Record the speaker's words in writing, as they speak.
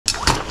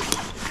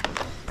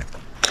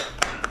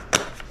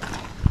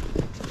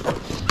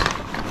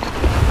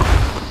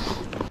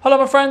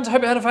Hello my friends, I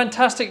hope you had a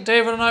fantastic day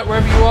of the night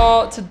wherever you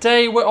are.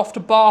 Today we're off to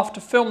Bath to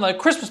film their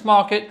Christmas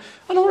market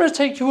and I want to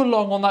take you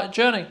along on that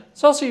journey.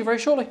 So I'll see you very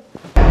shortly.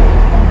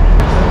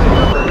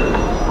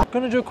 I'm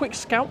going to do a quick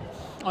scout.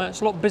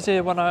 It's a lot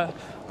busier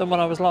than when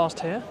I was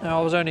last here.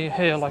 Now, I was only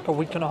here like a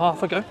week and a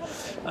half ago,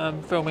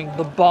 filming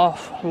the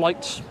Bath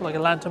lights, like a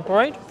lantern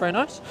parade. Very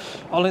nice.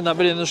 I'll link that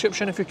video in the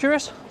description if you're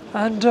curious.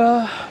 And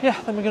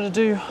yeah, then we're going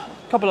to do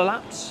a couple of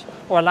laps,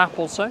 or a lap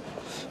or so.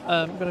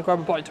 I'm going to grab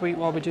a bite to eat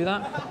while we do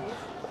that.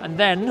 And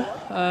then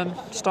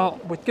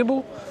start with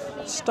gimbal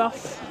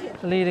stuff,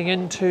 leading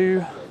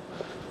into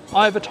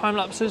either time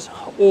lapses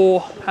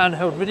or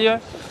handheld video,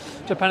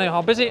 depending on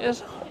how busy it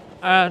is.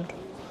 And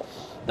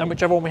then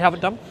whichever one we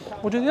haven't done,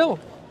 we'll do the other one.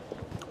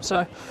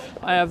 So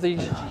I have the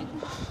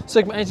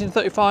Sigma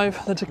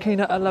 1835, the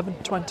Takina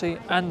 1120,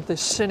 and the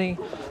Cine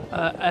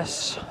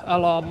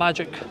SLR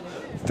Magic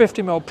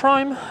 50mm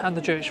prime, and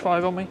the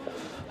GH5 on me,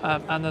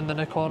 and then the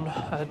Nikon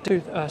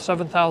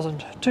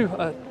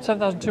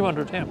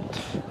 7200 here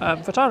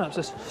for time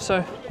lapses.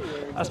 So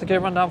that's the gear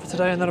rundown for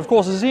today, and then of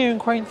course a Xeon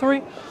Crane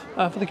 3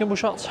 for the gimbal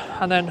shots,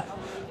 and then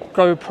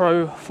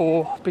GoPro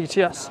for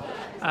BTS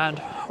and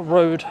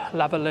Rode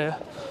lavalier.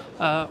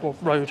 Or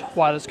Rode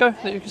wireless go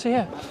that you can see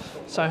here.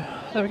 So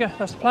there we go,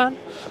 that's the plan.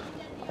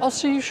 I'll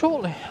see you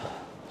shortly.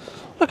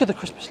 Look at the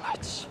Christmas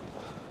lights.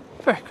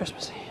 Very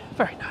Christmassy,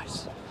 very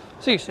nice.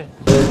 See you soon.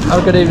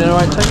 Have a good evening,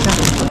 alright, take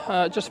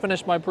care. Just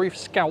finished my brief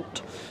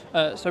scout.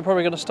 So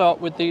probably going to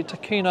start with the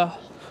Takina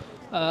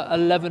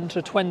 11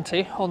 to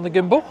 20 on the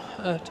gimbal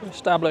to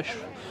establish,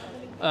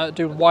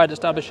 do wide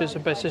establishes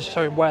and basically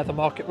showing where the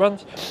market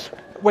runs.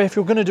 Where if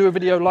you're going to do a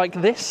video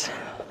like this,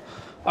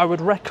 I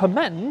would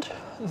recommend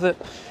that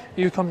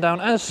you come down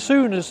as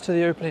soon as to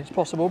the opening as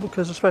possible,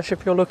 because especially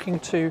if you're looking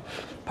to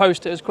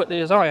post it as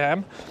quickly as I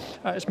am,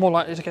 it's more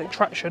likely to get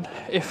traction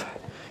if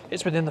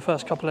it's within the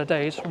first couple of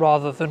days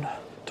rather than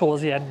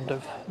towards the end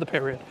of the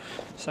period.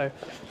 So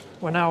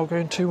we're now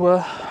going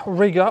to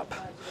rig up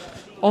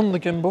on the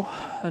gimbal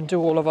and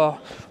do all of our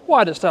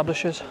wide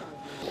establishes,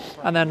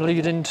 and then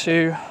lead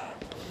into,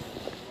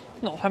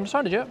 not haven't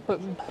decided yet,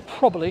 but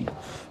probably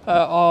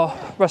our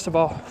rest of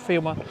our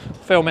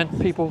filming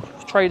people,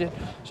 trading,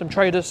 some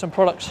traders, some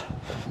products,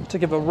 to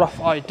give a rough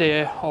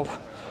idea of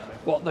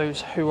what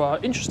those who are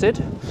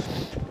interested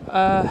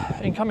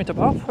in coming to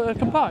Bath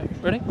can buy,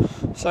 really.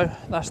 So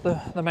that's the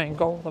main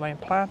goal, the main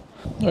plan.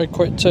 Very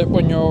quick tip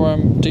when you're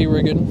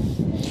de-rigging,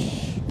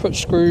 put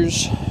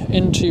screws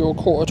into your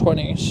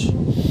 1/4-20s,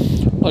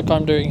 like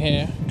I'm doing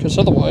here, because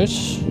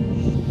otherwise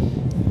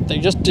they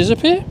just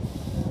disappear.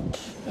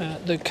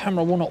 The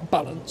camera will not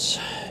balance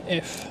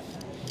if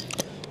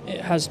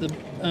it has the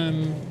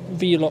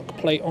V-lock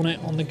plate on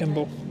it on the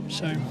gimbal,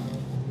 so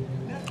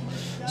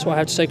I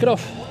have to take it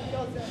off.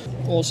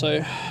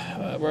 Also,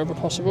 wherever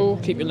possible,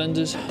 keep your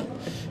lenses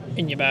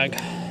in your bag,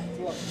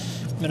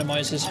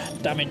 minimises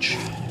damage,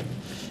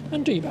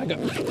 and do your bag up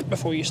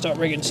before you start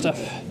rigging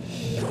stuff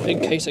in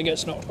case it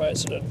gets knocked by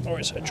accident or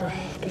etc,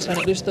 because then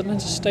at least the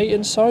lenses stay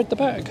inside the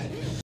bag.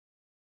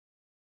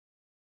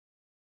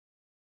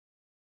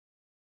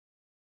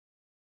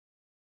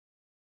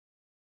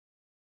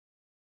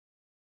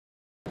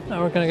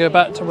 Now we're going to go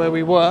back to where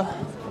we were,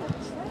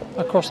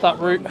 across that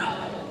route,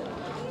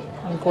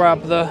 and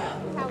grab the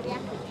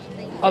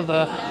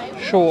other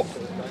short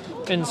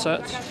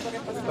inserts.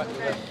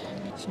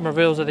 Some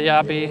reveals of the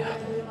Abbey. I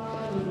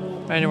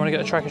only want to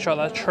get a tracking shot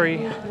of that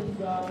tree,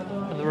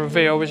 and the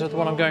reveal, which is the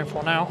one I'm going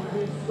for now.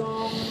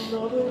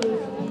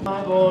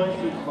 Might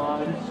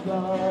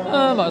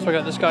as well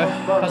get this guy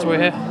as we're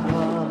here.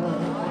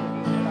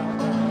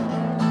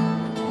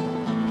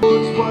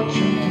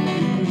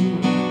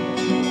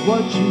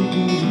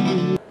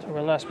 So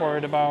we're less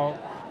worried about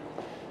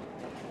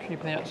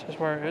keeping the access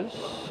where it is.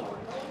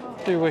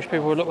 Do wish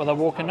people would look where they're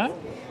walking now.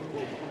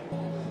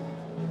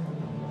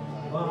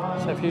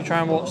 So if you try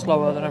and walk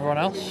slower than everyone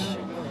else,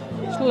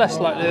 it's less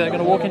likely they're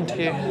going to walk into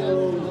you.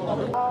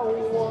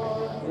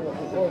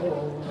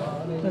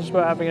 This is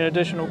where having an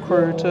additional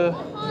crew to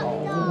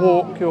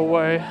walk your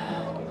way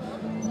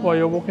while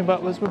you're walking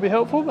backwards would be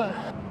helpful, but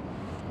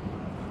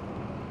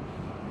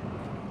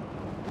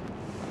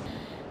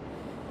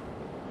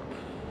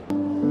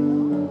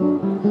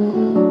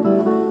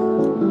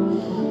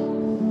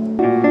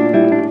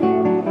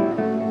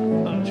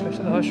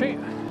street.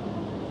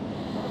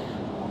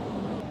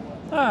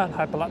 And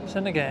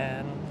hyper-lapsing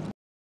again.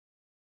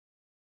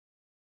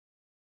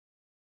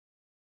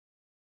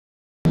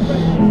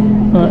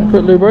 Alright,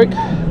 quick loo break.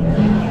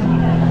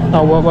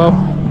 That'll work well.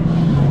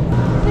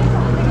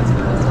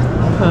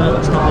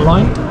 That's not a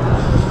line.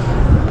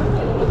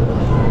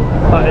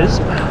 That is.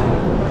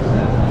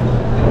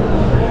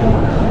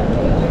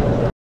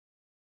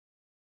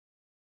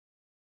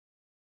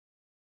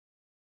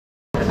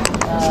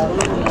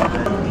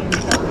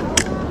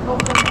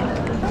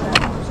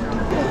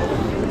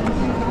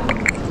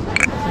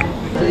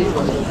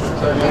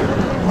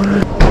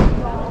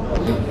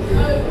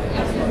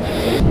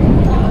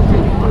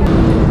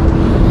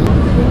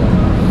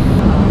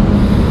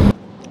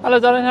 Hello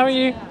darling, how are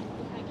you?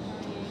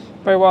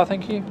 Very well,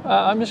 thank you.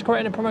 I'm just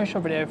creating a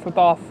promotional video for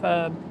Bath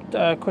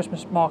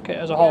Christmas market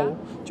as a whole.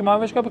 Do you mind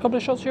if I just grab a couple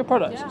of shots of your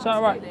products? Yeah, Is that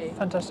all right? absolutely.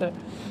 Fantastic.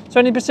 So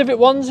any specific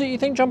ones that you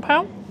think jump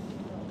out?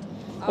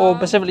 Or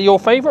specifically your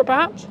favourite,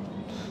 perhaps?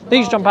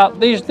 These jump out.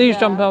 These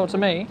jump out to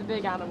me. The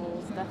big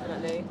animals,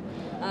 definitely.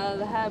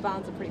 The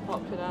hairbands are pretty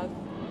popular.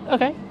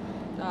 Okay.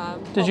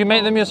 Did you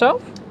make them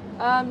yourself?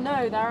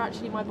 No, they're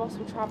actually, my boss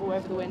will travel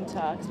over the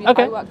winter because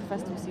Okay. I work the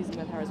festival season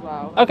with her as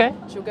well. Okay.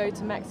 She'll go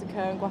to Mexico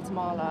and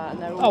Guatemala, and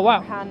they're all Oh,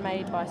 wow.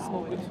 handmade by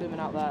small groups of women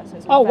out there. So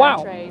it's all fair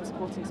trade,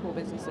 supporting small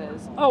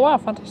businesses. Oh wow,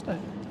 fantastic.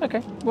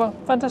 Okay, well,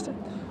 fantastic.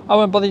 I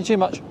won't bother you too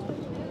much.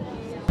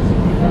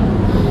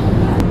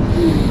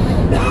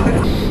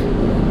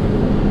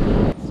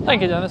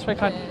 Thank you, Dan, that's very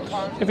kind.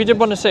 If you did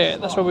want to see it,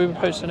 that's where we were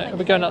posting it. We'll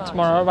be going up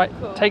tomorrow, all right?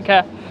 Take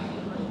care.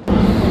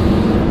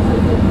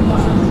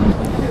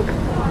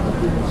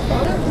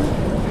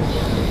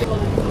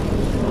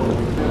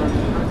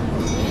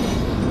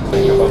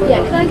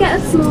 Yeah, can I get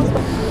a small?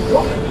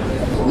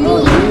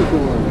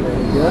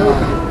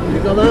 You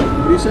got that?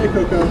 What do you say,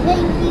 Coco?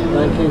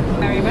 Thank you.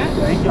 Very much.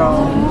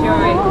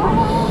 Enjoy.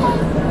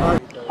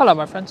 Hello,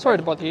 my friend. Sorry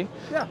to bother you.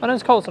 Yeah. My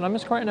name's Colton. I'm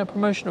just creating a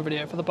promotional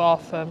video for the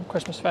Bath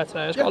Christmas fair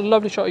today. It's got a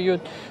lovely shot of your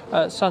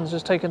son's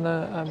just taking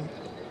the,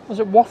 was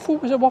it waffle?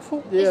 Was it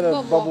waffle? Yeah, the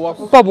bubble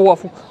waffle. Bubble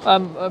waffle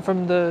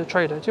from the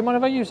trader. Do you mind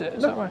if I use it?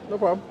 Is that right? No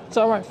problem. Is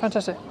that all right?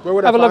 Fantastic. Where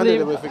would Have I a find lovely.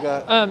 it if we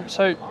forgot?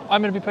 So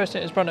I'm going to be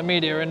posting it as Brunton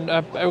Media, and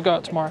it will go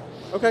out tomorrow.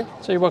 Okay.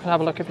 So you're welcome to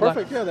have a look if you like.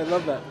 Perfect. Yeah, they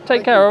love that.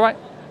 Take care. All right.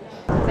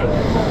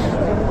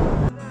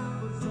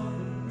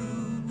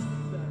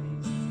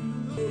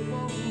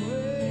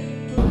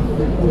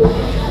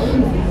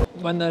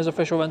 When there's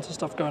official events and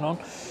stuff going on,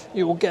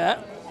 you will get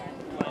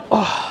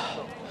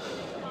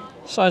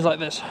signs like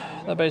this.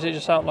 They basically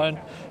just outline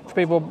for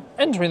people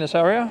entering this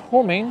area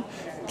will mean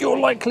you'll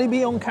likely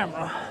be on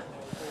camera.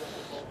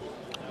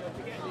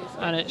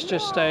 And it's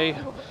just a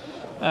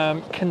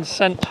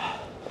consent,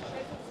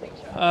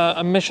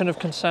 a mission of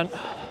consent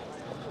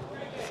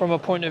from a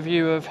point of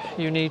view of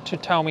you need to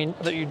tell me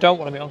that you don't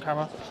want to be on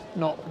camera,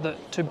 not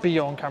that to be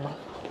on camera.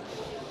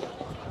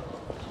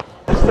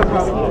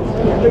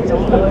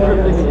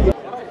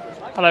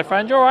 Hello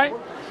friend, you alright?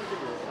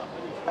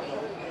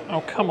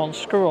 Oh come on,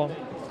 screw on.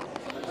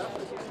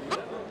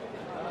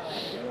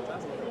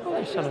 What are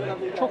you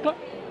selling? Chocolate?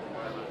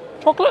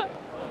 Chocolate?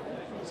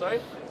 Sorry?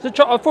 Is it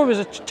I thought it was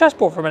a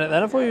chessboard for a minute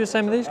then. I thought you were the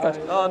same with these guys.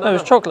 Oh, no, it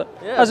was no. chocolate.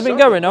 Yeah, How's it been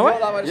going,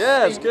 alright?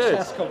 Yeah, it's good.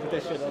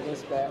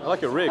 I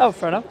like your rig. Oh,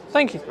 fair enough.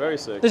 Thank you. Very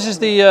sick. This is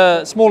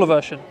the smaller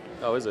version.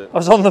 Oh, is it? I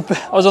was on the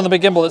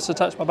big gimbal that's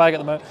attached to my bag at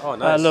the moment. Oh,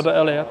 nice. A little bit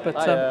earlier, but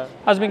yeah.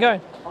 how's it been going?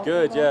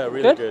 Good, yeah,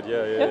 really Good? good.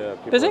 Yeah. Yeah?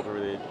 People Busy? are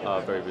really,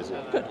 very busy.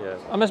 Good. Yeah.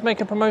 I'm just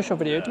making a promotional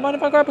video. Do you mind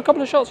if I grab a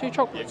couple of shots of your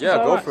chocolates? Yeah, Is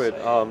that go alright? for it.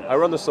 I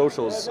run the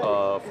socials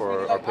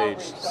for our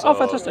page. So,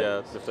 fantastic.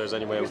 Yeah, if there's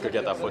any way we could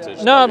get that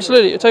footage. No,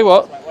 absolutely. I'll tell you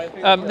what,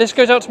 this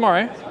goes out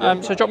tomorrow,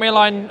 so drop me a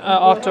line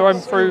after I'm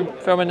through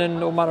filming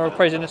and all manner of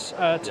craziness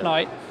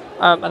tonight,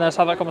 and let's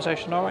have that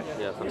conversation, alright? Yeah,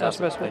 That's the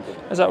fantastic. best way. Thank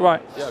you. Is that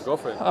right? Yeah, go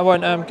for it. I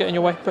won't get in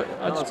your way, but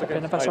I'll just pop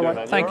in if that's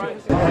alright. Thank you.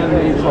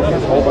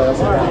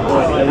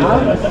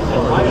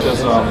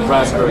 Just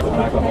raspberry.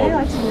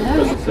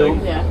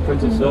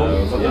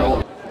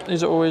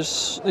 These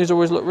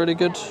always look really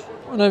good.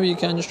 Whenever you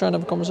can, just try and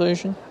have a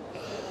conversation.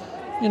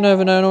 You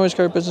never know, and always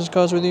carry business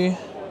cards with you.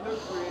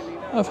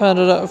 I've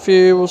handed out a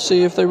few, we'll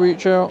see if they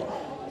reach out.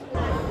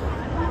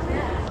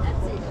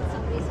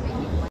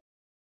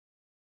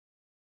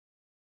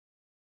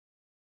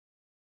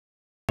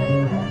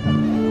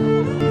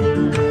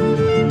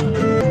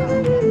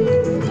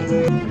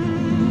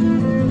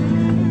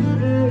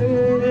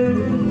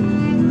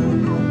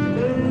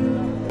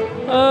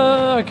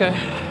 Okay.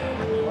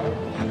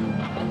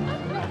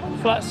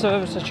 Flat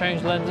service to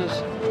change lenses.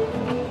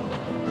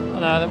 And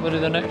now that we'll do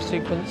the next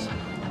sequence.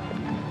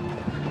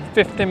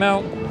 50 mil.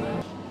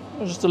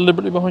 I'm just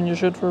deliberately behind your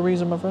shed for a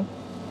reason, my friend.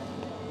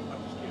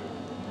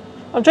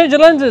 I'm changing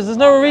lenses, there's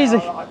no reason.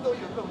 I thought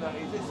you were coming at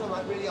it. Is this some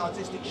like really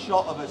artistic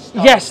shot of a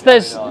star? Yes,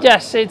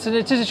 it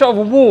is a shot of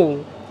a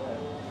wall.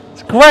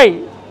 It's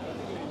great.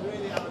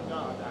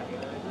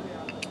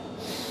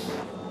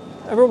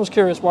 Everyone was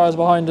curious why I was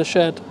behind a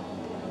shed.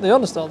 The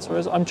honest answer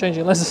is I'm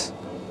changing lenses.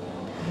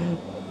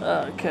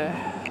 Okay.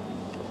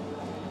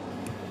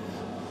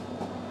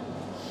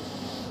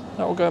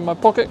 That will go in my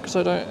pocket because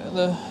I don't.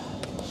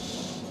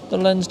 The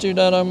lens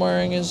doodad I'm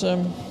wearing is a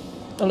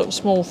little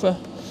small for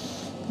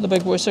the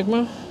big boy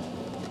Sigma.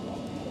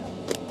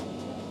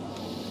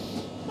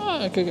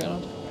 I could get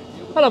on.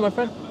 Hello, my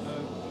friend.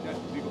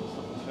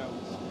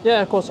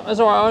 Yeah, of course. That's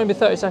alright. I'll only be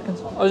 30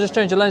 seconds. I was just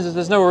changing lenses.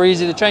 There's nowhere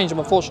easy to change them,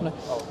 unfortunately.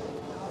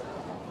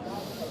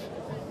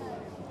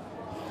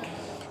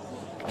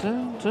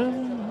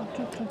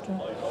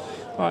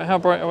 Right, how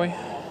bright are we? We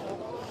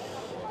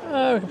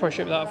can probably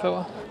shoot without a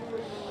filter.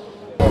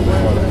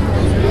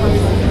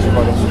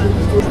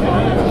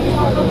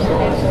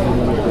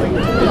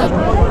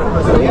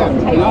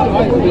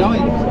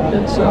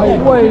 It's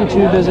way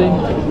too busy.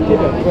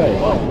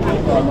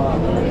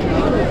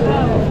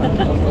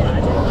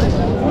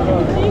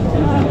 She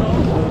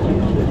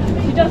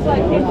does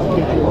like it.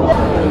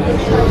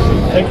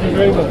 Thank you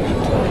very much.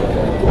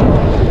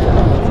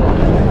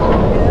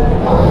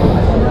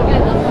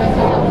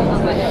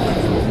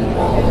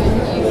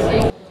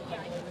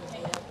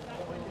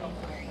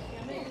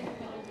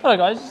 Hello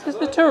guys, is this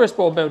the tourist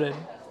board building?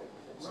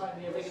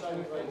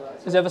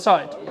 Is the other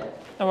side?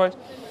 No worries.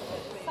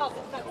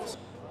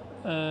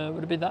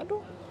 Would it be that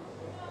door?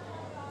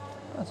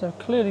 That's a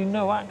clearly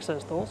no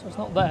access door, so it's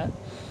not there.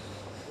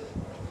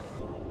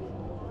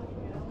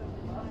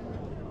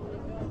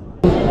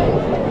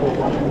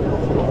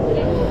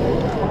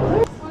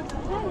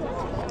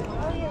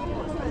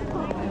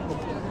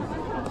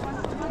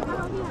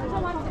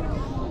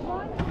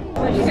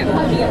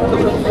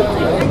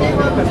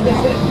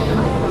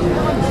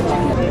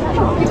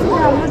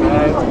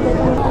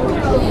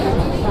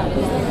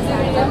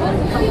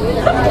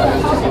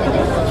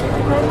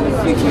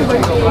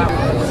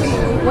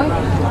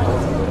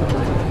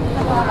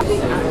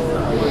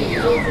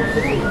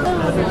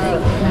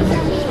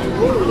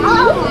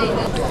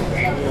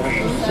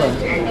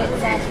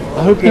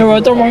 I hope you're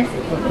right, don't worry.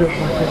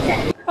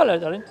 Hello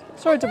darling,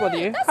 sorry to bother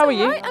you. How are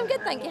you? Right. I'm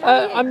good, thank you. How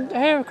are you? I'm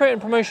here creating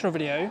a promotional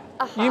video.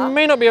 You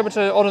may not be able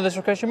to honour this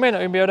request, you may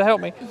not even be able to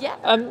help me. Yeah.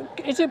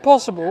 Is it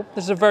possible,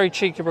 this is a very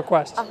cheeky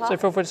request, so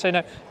feel free to say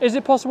no. Is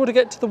it possible to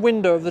get to the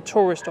window of the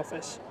tourist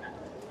office?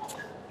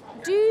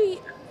 Do you,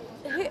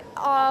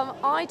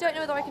 I don't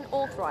know whether I can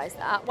authorise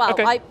that. Well,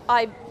 Okay.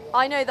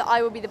 I know that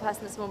I will be the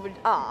person that someone would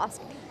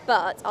ask,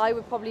 but I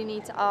would probably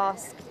need to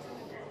ask,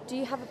 do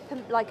you have a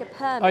permit?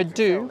 I for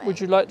do, filming?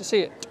 would you like to see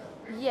it?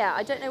 Yeah,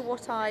 I don't know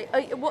what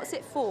what's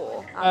it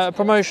for?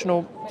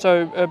 Promotional,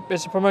 so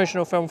it's a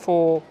promotional film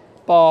for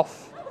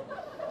Bath,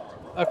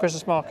 a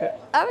Christmas market.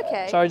 Oh,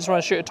 okay. So I just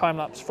want to shoot a time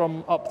lapse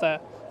from up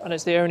there, and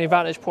it's the only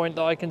vantage point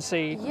that I can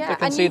see that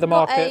can and see the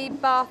market. Got a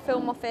Bath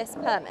Film Office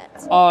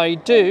permit? I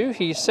do,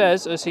 he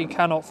says, as he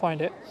cannot find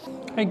it.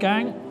 Hey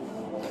gang,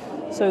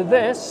 so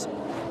this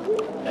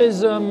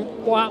is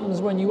what happens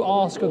when you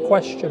ask a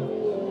question.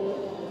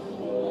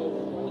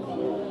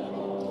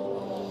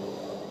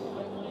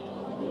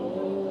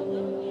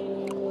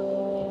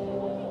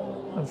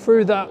 And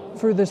through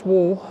this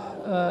wall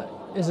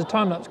is a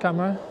time-lapse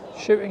camera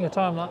shooting a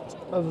time-lapse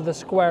of the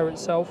square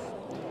itself.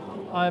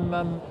 I'm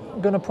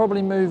going to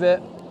probably move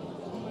it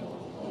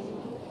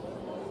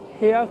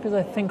here because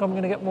I think I'm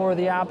going to get more of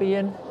the Abbey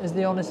in, is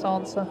the honest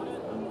answer.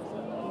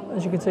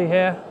 As you can see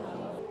here,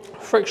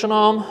 friction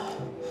arm,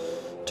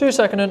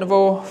 2-second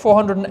interval,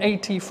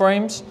 480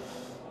 frames.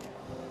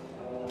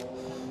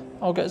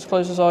 I'll get as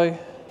close as I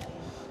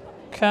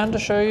can to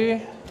show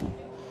you.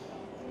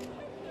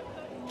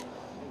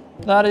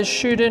 That is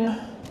shooting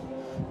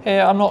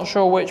here. I'm not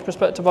sure which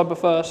perspective I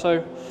prefer, so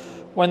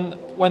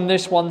when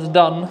this one's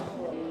done,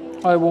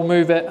 I will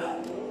move it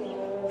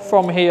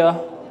from here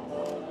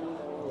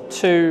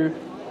to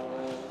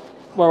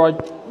where I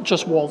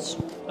just was,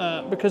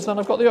 because then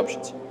I've got the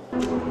options.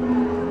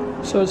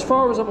 So as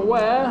far as I'm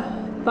aware,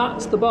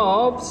 that's the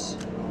Baths,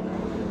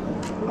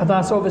 and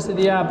that's obviously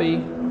the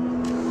Abbey.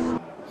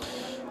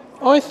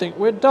 I think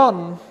we're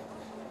done.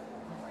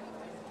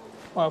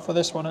 Well, for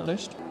this one at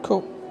least.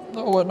 Cool.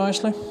 That'll work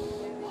nicely.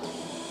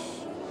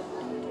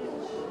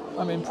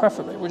 I mean,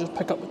 preferably we'll just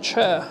pick up a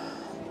chair.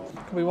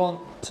 We want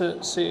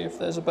to see if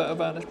there's a better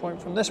vantage point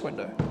from this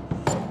window.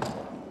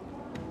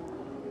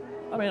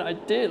 I mean,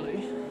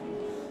 ideally,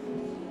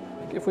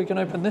 if we can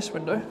open this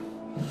window.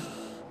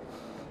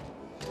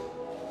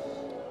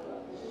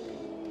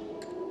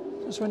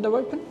 Is this window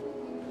open?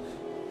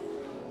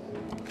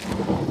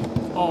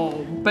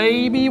 Oh,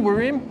 baby,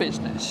 we're in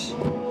business.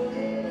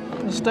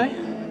 Can you stay?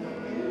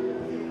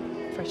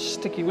 Very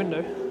sticky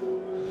window.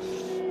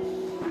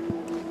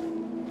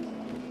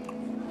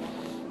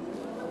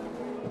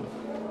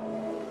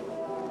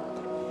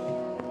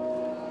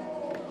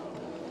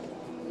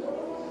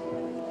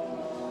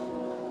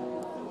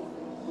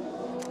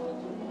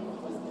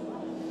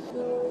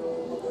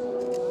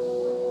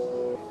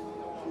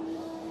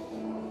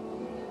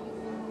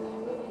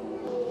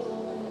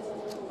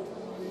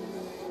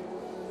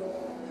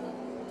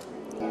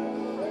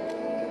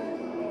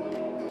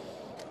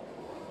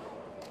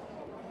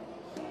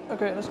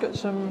 Okay, let's get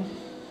some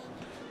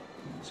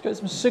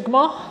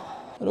Sigma.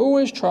 But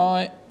always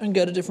try and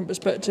get a different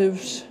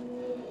perspectives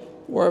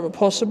wherever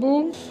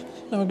possible.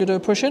 Then we're going to do a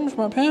push in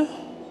from up here.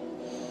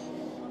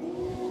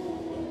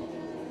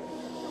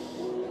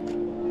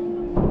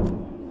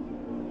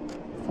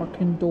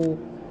 Fucking door.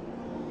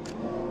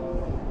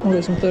 I'll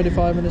get some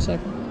 35 in a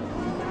second.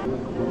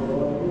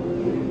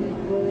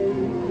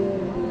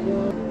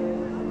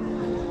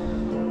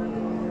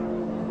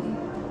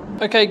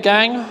 Okay,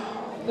 gang,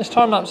 this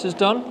time lapse is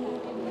done.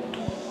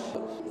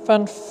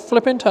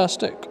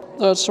 Fan-flipping-tastic.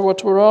 That's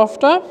what we're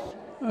after.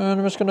 And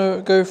I'm just going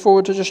to go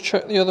forward to just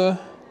check the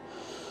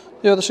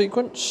other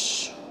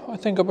sequence. I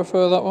think I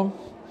prefer that one,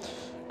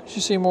 because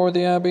you see more of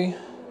the Abbey.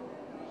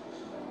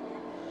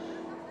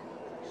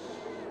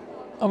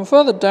 I'm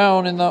further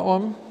down in that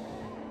one.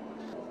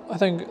 I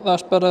think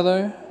that's better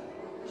though.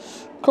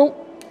 Cool.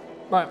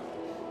 Right.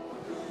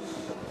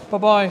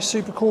 Bye-bye,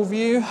 super cool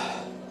view.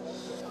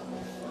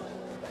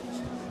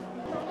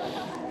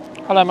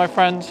 Hello my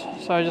friends,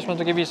 so I just wanted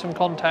to give you some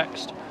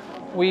context.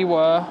 We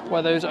were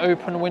where those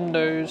open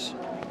windows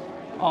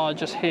are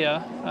just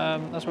here.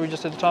 That's where we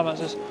just did the time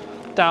lapses,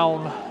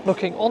 down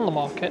looking on the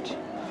market.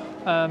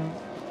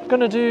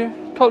 Gonna do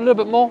a little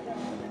bit more,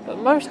 but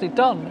mostly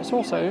done. It's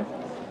also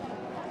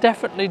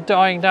definitely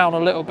dying down a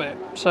little bit.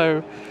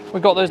 So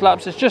we got those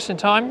lapses just in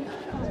time.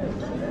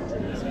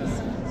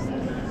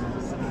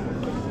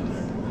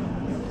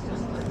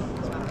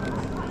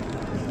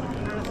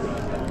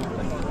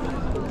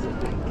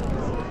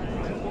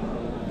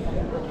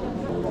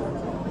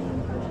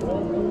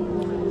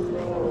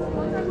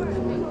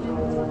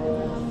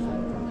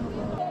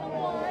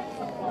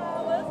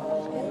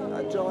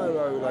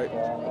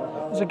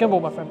 It's a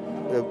gimbal, my friend.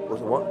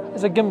 What's it, what?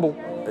 It's a gimbal.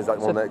 Is that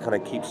one that kind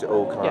of keeps it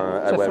all kind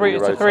of it's a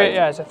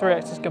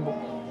three-axis gimbal.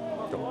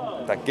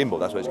 That gimbal,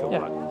 that's what it's called. Yeah.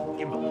 Right.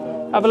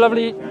 Gimbal. Have a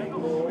lovely...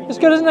 It's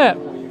good, isn't it?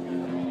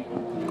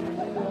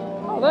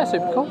 Oh, they're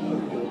super cool.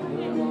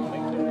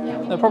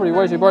 They're probably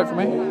way too bright for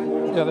me.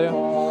 Yeah, they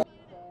are.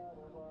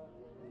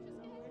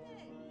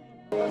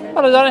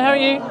 Hello, darling, how are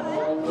you?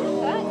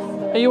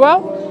 Are you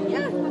well?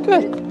 Yeah.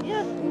 Good.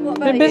 Yeah. What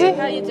about Been busy? you?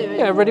 How are you doing?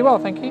 Yeah, really well,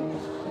 thank you.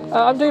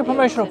 I'm doing a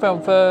promotional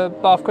film for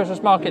Bath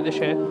Christmas Market this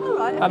year. All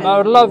right, okay. I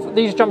would love,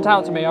 these jumped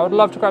out to me, I would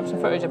love to grab some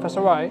footage if that's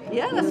all right.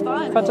 Yeah, that's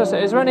fine.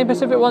 Fantastic. Is there any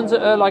specific ones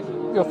that are like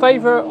your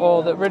favourite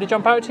or that really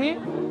jump out to you?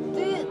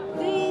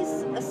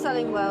 These are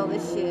selling well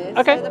this year.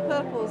 Okay. So the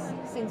purples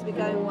seem to be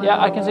going well. Yeah,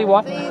 I can see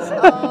why. These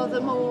are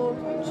the more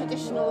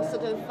traditional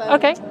sort of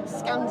okay.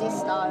 Scandi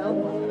style.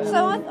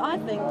 So I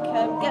think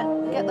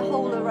get the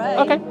whole array.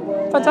 Okay,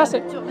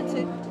 fantastic. Do you want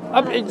me to?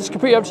 It's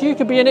completely up to you. You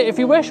could be in it if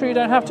you wish, or you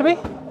don't have to be. I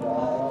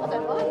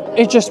don't mind.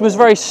 It just was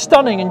very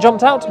stunning and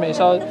jumped out to me,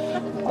 so I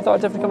thought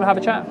I'd definitely come and have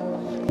a chat.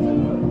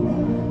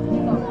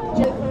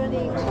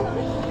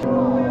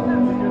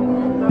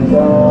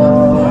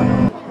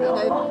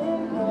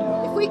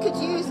 If we could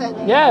use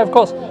any. Yeah, of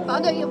course. But I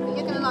know you're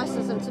going to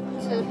license them to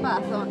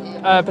Bath, aren't you?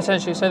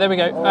 Potentially. So there we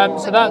go.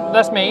 So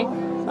that's me.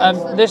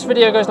 This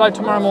video goes live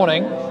tomorrow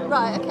morning.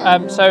 Right.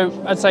 Okay. So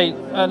I'd say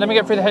let me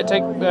get through the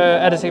hectic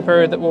editing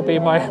period that will be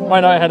my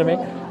night ahead of me,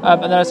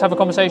 and then let's have a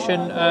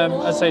conversation.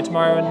 I'd say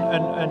tomorrow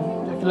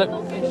and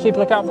keep a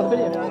lookout for the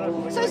video.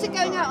 So is it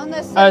going out on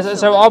this?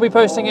 So I'll be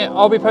posting it.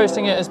 I'll be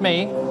posting it as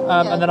me,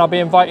 and then I'll be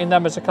inviting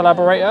them as a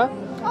collaborator,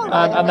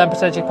 and then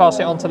potentially pass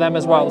it on to them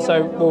as well.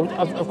 So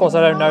of course I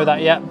don't know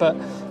that yet, but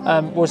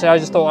we'll see. I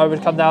just thought I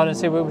would come down and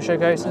see what we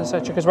showcase and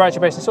etc. Because we're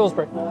actually based in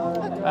Salisbury.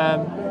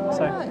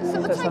 So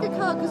we'll take a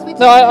car because we.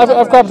 No,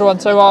 I've grabbed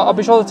one, so I'll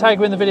be sure to tag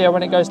you in the video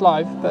when it goes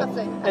live. But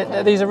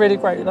these are really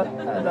great.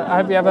 I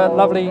hope you have a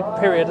lovely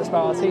period as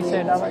well. I'll see you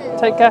soon.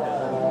 Take care.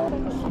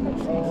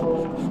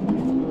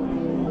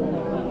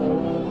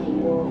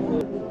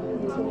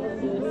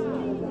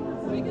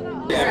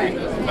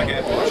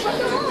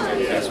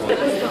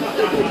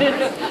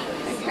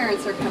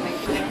 Parents are coming.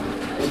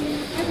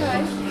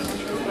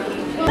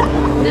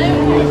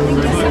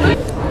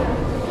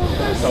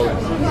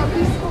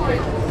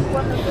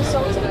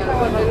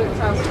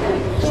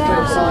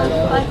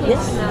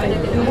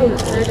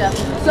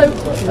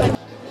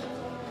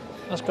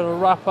 That's going to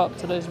wrap up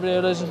today's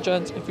video, ladies and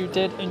gents. If you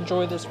did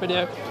enjoy this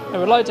video and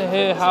would like to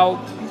hear how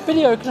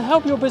video can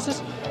help your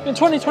business in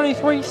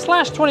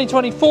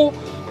 2023/2024,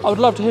 I would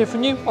love to hear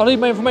from you. I'll leave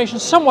my information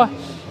somewhere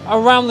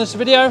around this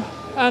video.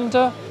 And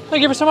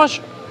thank you ever so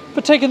much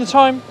for taking the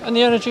time and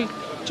the energy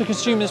to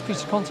consume this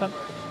piece of content.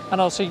 And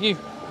I'll see you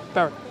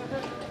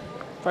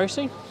very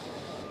soon.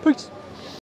 Peace.